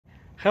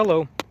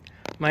Hello,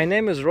 my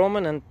name is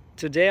Roman and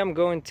today I'm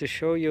going to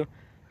show you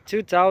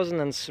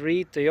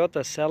 2003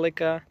 Toyota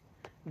Celica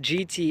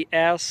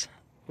GTS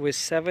with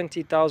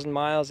 70,000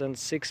 miles and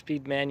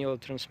 6-speed manual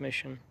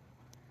transmission.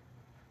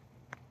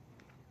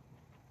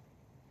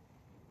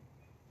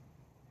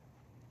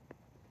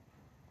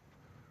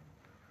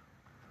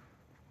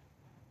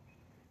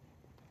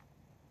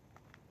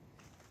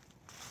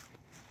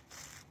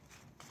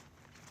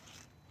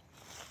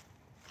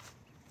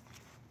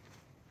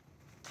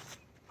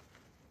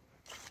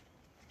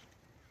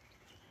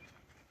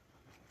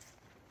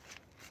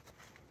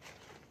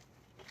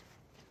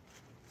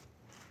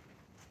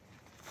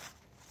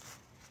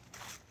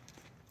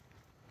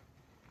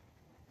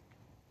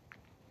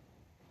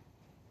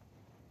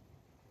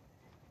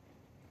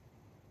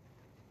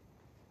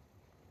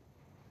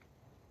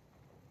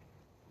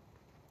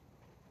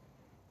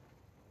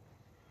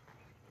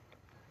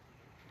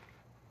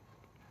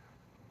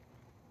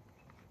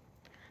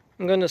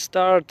 I'm going to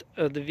start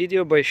the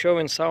video by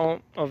showing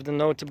some of the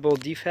notable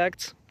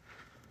defects.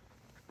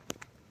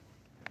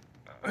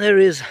 There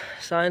is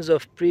signs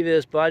of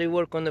previous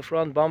bodywork on the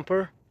front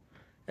bumper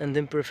and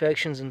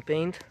imperfections in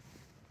paint.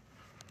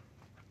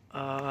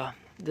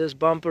 This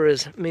bumper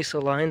is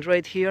misaligned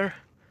right here.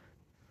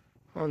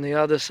 On the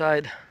other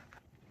side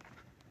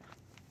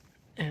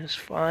is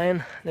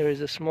fine. There is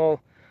a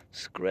small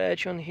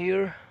scratch on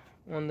here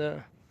on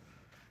the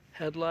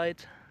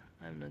headlight.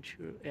 I'm not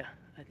sure. Yeah,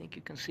 I think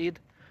you can see it.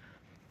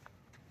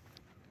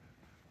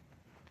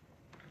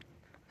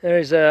 There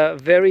is a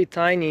very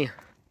tiny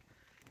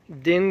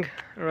ding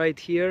right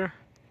here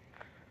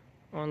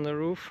on the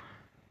roof,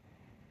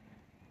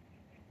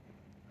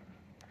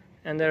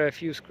 and there are a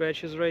few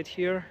scratches right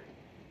here,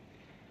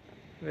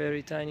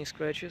 very tiny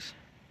scratches.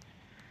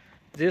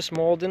 This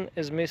molding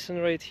is missing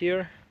right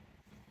here.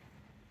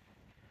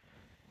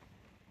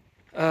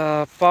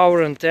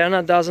 Power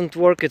antenna doesn't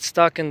work, it's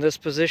stuck in this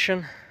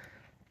position.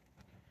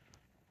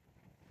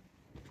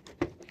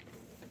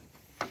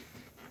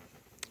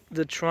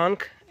 The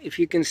trunk, if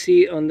you can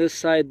see on this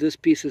side, this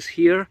piece is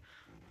here.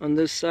 On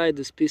this side,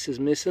 this piece is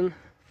missing.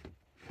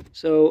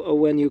 So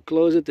when you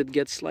close it, it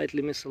gets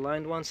slightly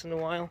misaligned once in a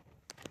while.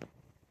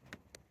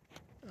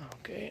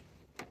 Okay.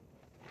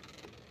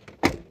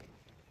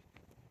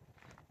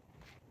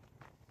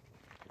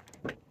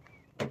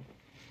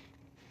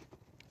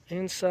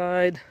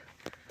 Inside,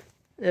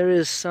 there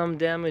is some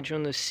damage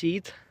on the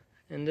seat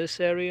in this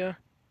area.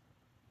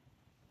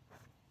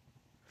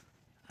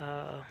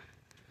 A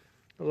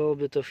little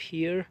bit of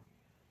here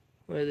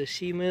where the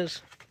seam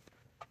is,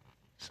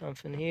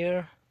 something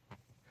here,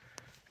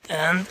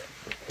 and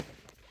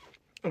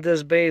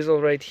this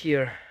bezel right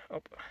here.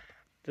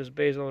 This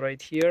bezel right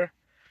here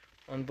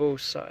on both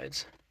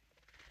sides,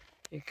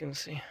 you can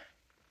see.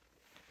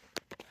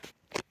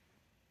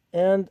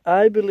 And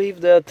I believe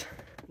that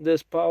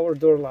this power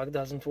door lock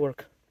doesn't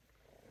work.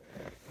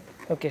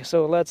 Okay,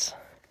 so let's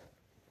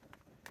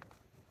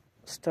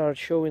start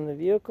showing the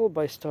vehicle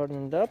by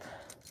starting it up.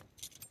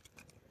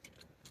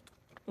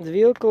 The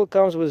vehicle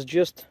comes with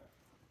just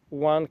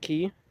one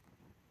key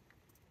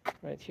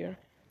right here.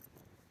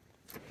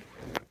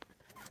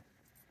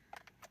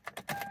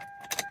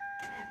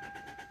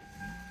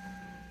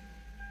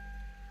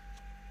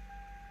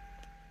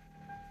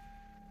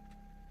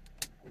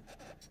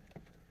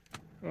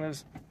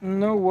 There's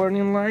no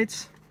warning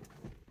lights.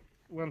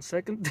 1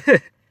 second.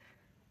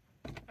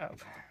 Up.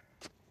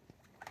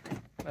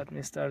 Let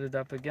me start it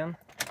up again.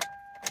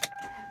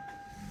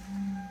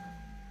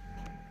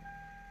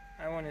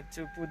 I wanted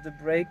to put the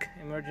brake,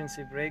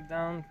 emergency brake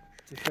down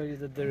to show you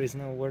that there is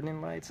no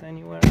warning lights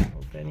anywhere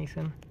of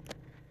anything.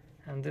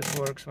 And this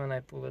works when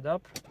I pull it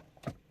up.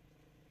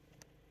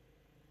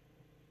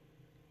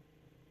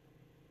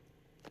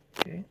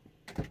 Okay.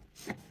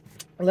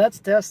 Let's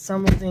test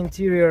some of the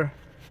interior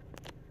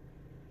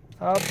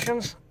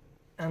options,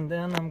 and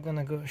then I'm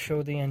gonna go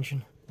show the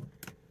engine.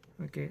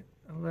 Okay,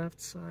 left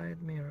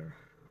side mirror,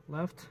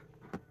 left,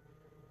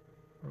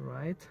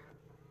 right,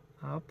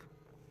 up,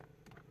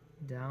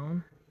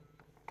 down,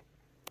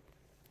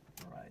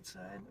 right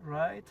side,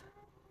 right,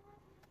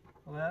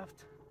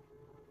 left,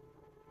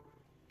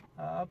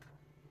 up,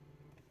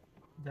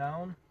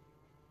 down.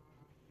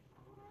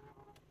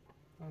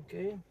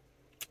 Okay,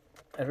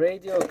 a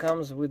radio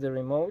comes with a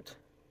remote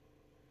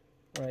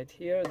right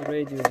here. The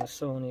radio is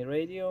a Sony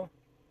radio.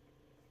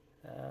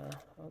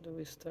 How do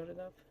we start it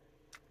up?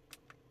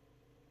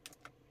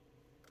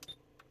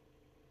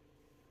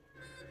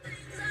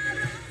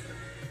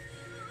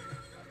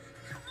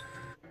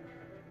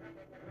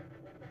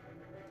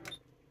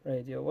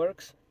 Radio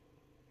works.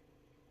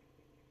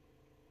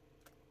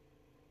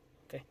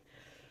 Okay.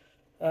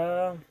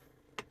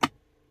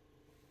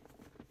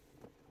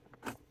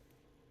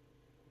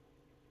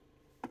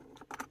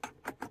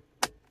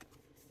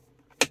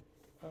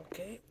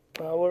 Okay,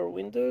 power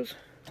windows.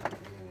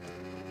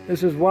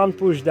 This is one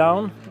push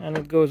down and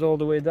it goes all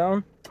the way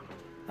down.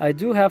 I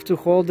do have to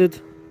hold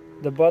it,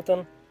 the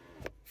button,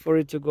 for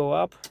it to go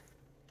up.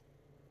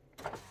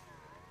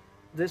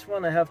 This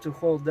one I have to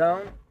hold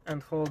down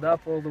and hold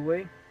up all the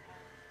way.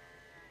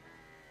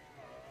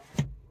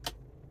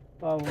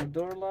 Power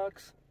door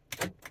locks.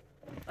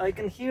 I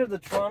can hear the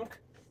trunk.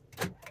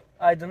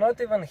 I do not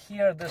even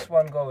hear this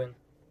one going.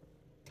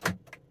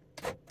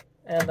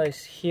 And I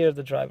hear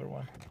the driver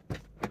one.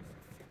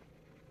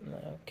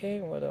 Okay,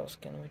 what else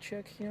can we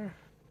check here?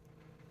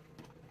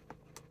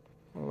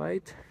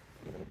 Light.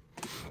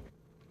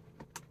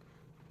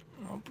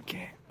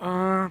 Okay.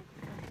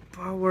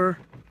 Power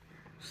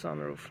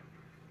sunroof.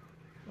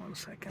 1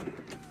 second.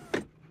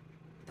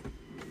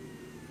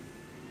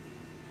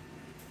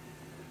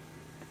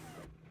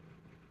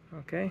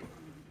 Okay,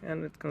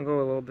 and it can go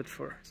a little bit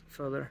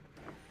further.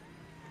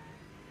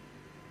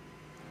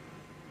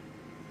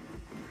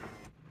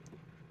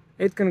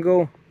 It can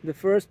go, the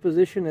first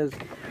position is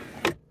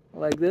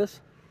like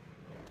this.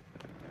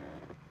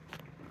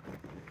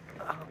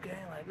 Okay,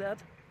 like that.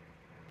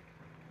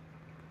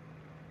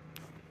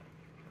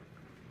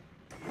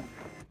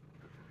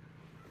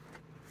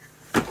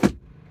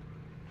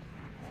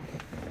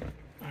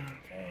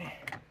 Okay,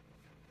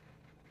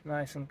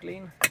 nice and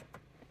clean.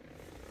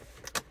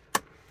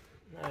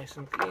 Nice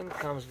and clean,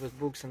 comes with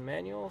books and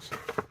manuals.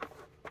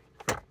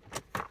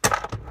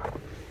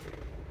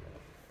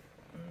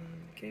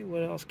 Okay,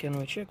 what else can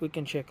we check? We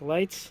can check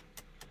lights.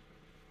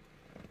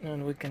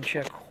 And we can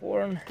check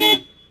horn.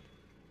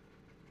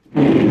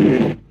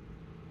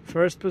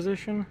 First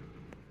position.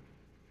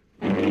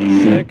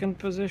 Second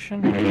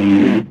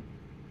position.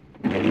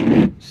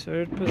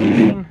 Third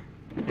position.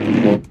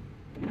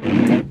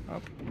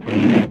 Up.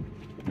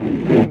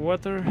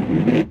 Water.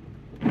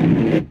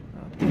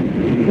 Up.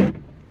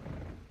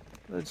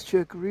 Let's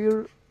check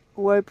rear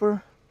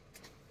wiper.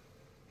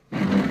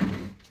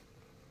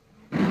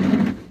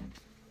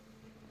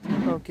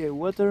 Okay,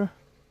 water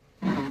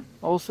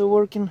also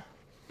working.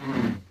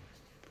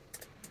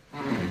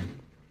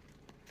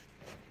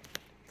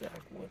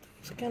 What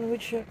else can we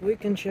check? We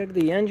can check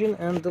the engine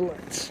and the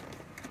lights.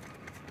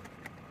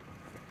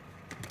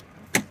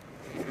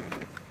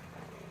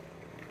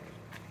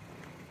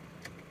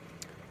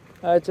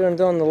 I turned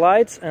on the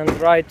lights and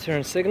right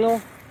turn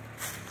signal.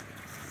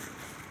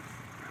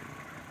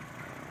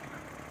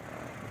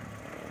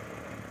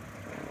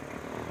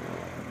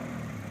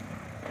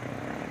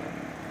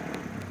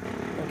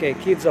 Okay,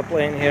 kids are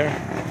playing here.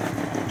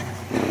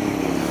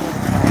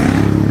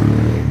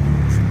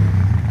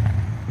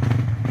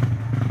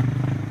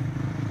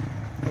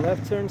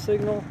 Left turn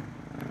signal.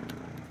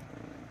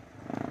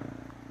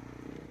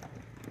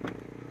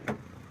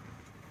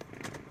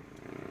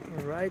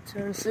 Right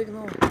turn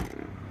signal.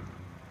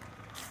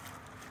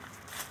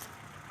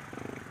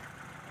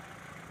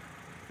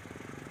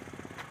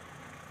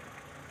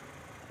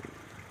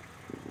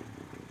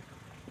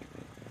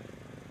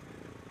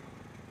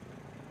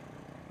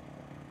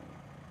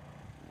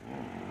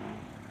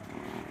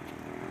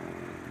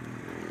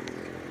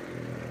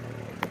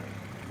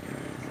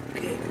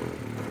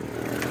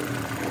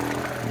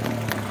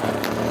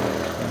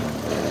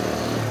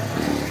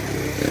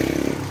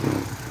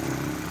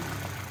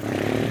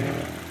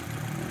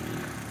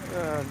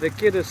 The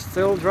kid is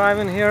still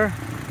driving here.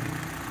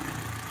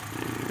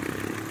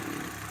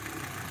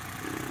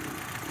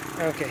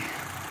 Okay.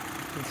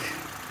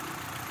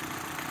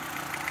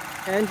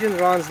 Engine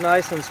runs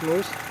nice and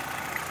smooth.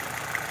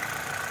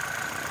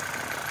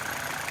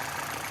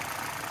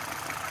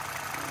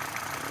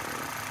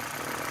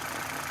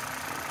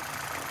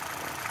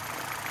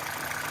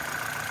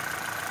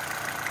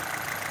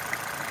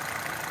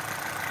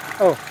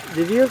 Oh,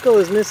 the vehicle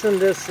is missing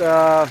this,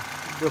 the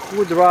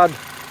hood rod.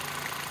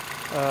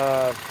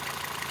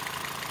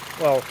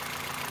 Well,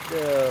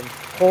 the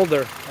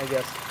holder, I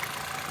guess,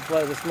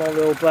 the small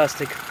little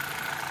plastic.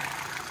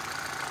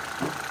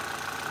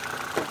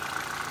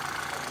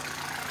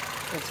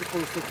 It's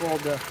supposed to hold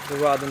the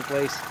rod in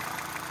place.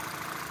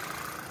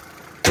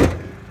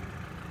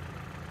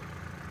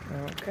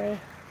 Okay.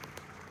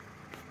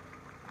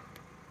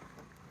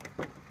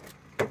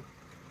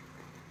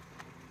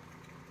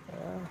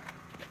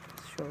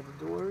 Let's show the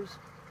doors.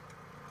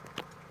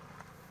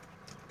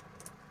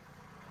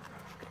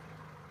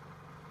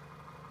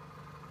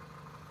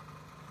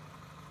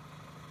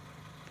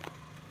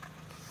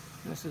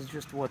 This is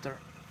just water,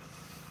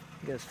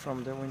 I guess,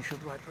 from the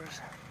windshield wipers.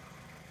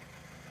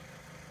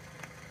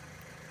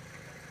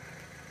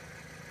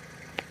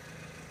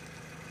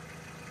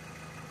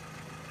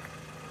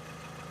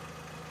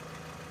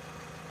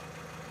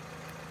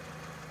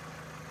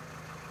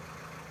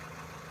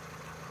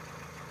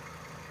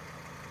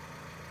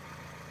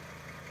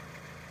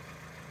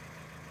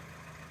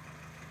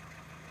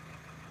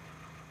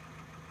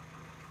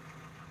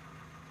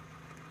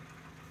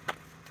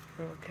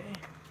 Okay.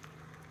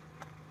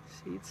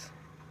 Seats.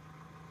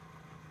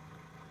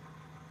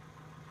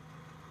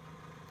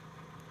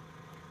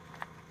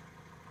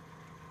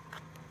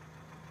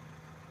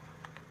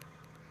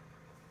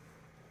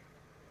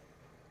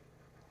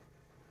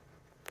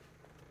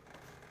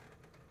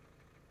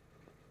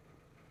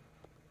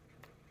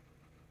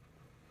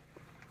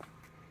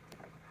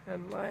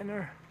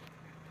 Headliner.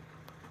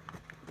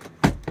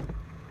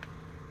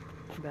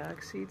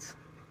 Back seats.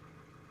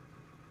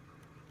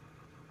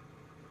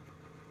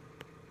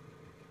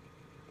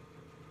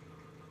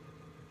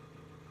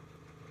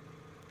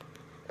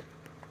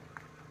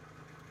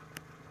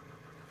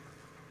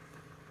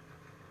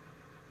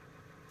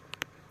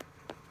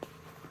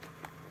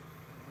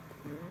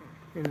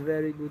 in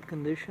very good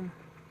condition.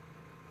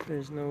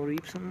 There's no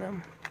reps on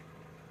them.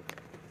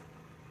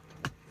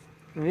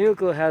 The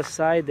vehicle has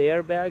side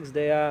airbags.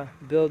 They are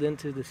built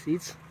into the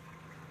seats,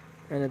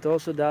 and it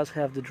also does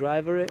have the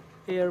driver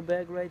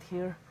airbag right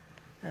here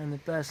and the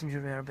passenger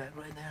airbag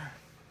right there,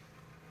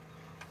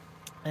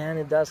 and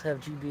it does have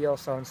GBL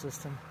sound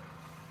system.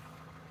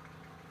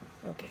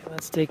 Okay,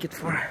 let's take it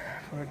for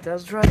a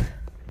test drive.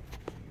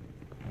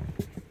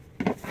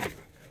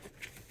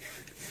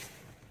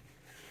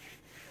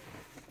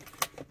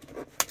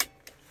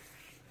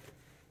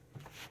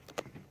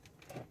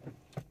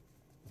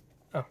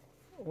 Oh,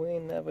 we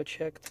never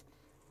checked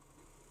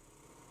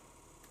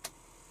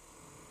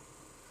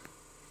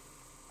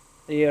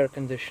the air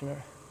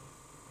conditioner.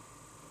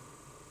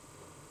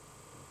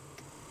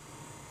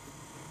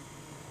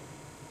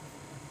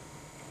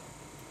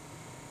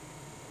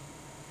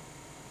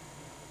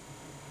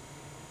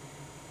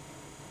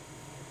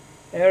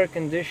 Air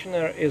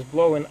conditioner is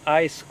blowing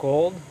ice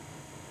cold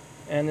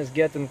and is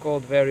getting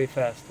cold very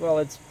fast. Well,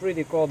 it's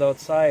pretty cold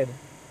outside.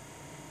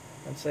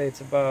 I'd say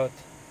it's about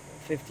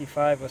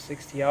 55 or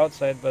 60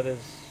 outside, but as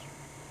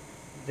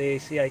the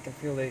AC, I can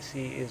feel the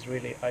AC is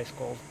really ice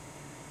cold.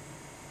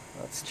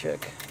 Let's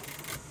check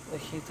the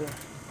heater.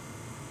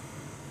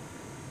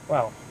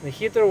 Wow, the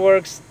heater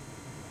works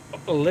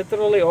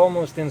literally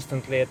almost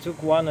instantly. It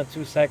took 1 or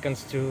 2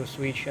 seconds to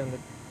switch, and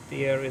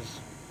the air is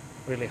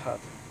really hot.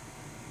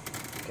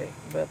 Okay,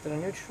 battery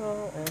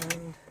neutral,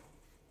 and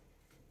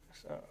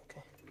so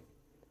okay.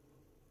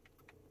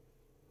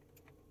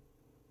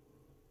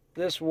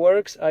 This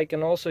works. I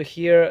can also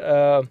hear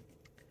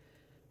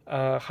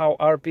how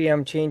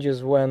RPM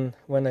changes when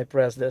I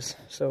press this,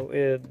 so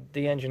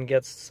the engine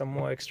gets some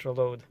more extra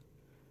load.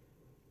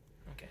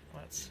 Okay,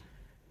 let's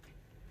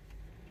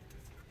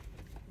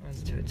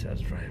do a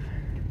test drive.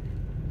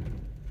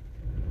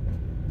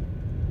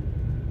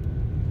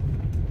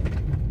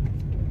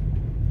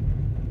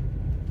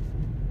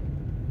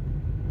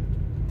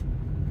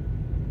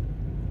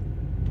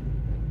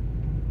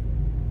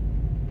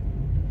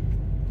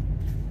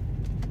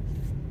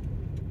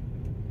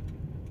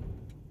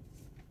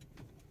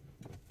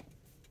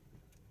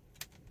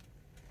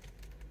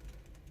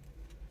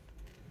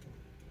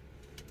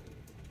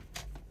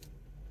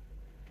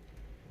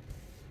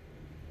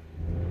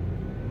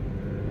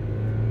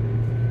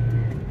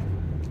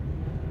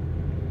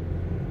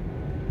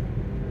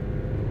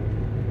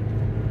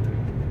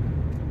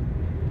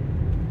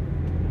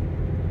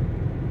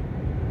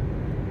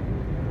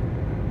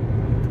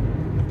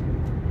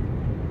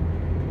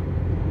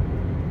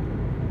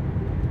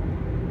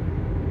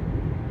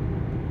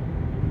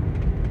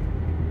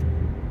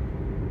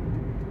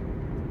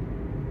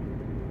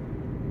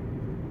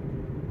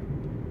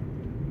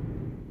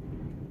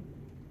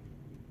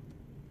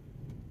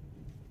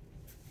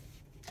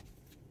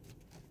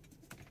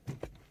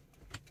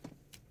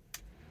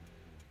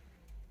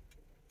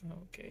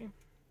 Okay.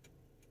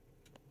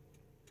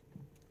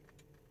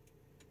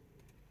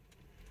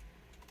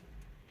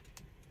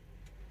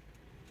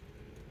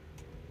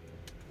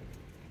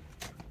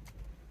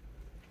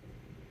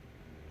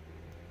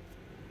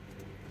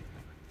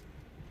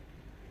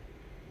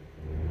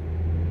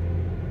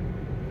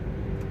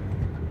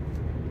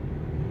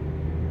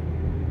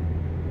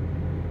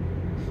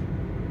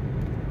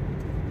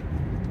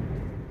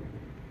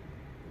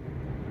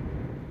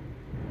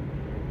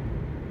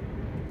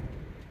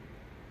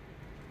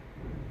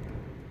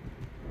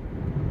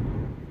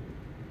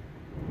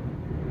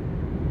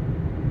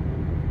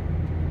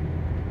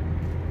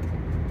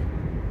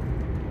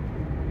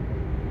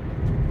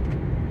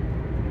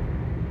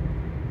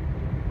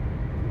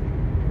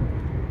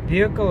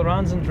 Vehicle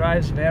runs and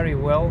drives very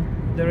well.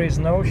 There is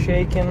no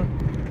shaking.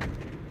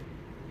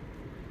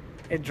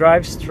 It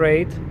drives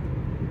straight.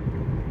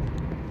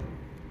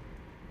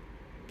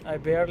 I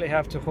barely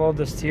have to hold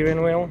the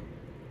steering wheel.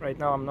 Right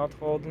now I'm not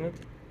holding it,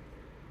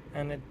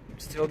 and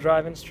it's still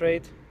driving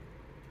straight.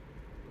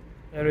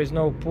 There is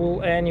no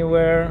pull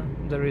anywhere.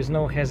 There is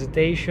no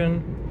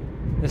hesitation.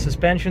 The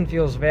suspension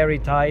feels very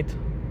tight.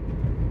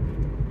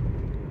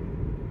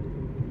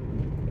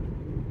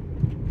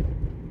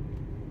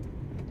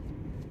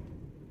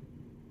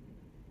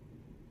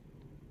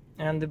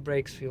 And the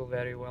brakes feel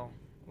very well.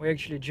 We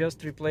actually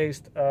just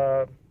replaced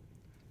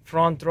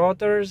front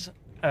rotors,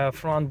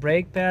 front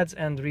brake pads,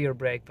 and rear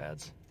brake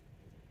pads,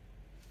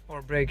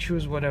 or brake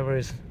shoes, whatever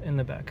is in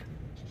the back.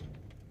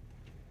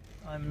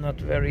 I'm not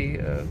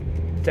very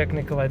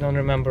technical. I don't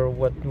remember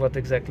what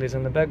exactly is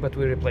in the back, but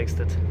we replaced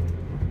it.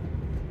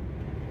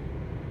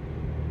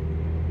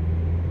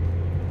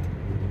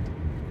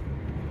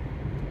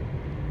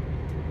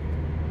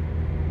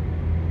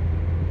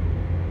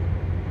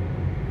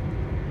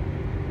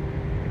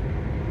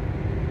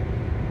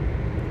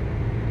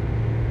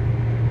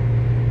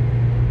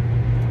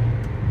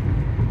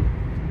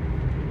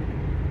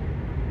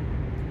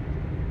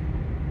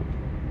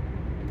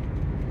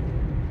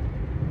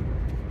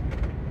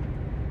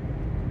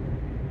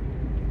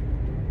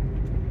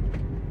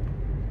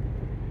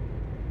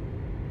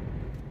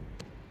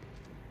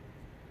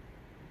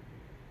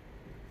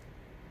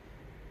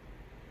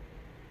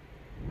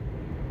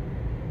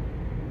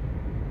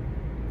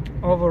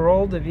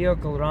 overall the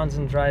vehicle runs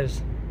and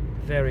drives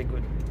very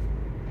good.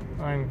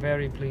 I'm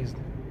very pleased.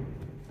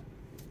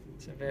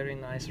 It's a very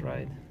nice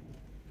ride,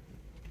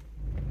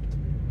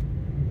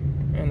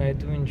 and I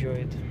do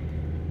enjoy it.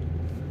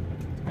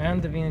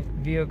 And the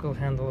vehicle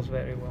handles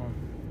very well.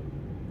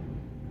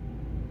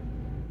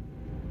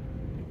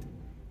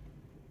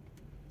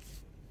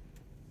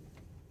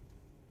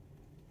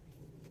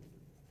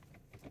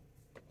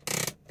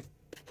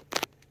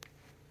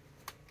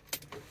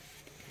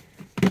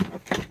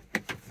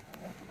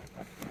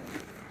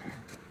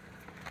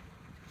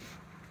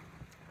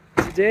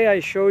 Today I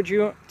showed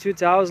you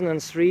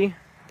 2003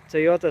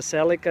 Toyota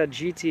Celica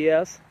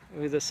GTS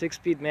with a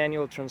 6-speed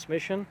manual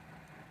transmission.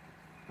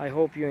 I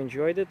hope you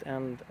enjoyed it,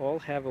 and all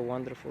have a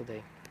wonderful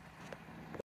day.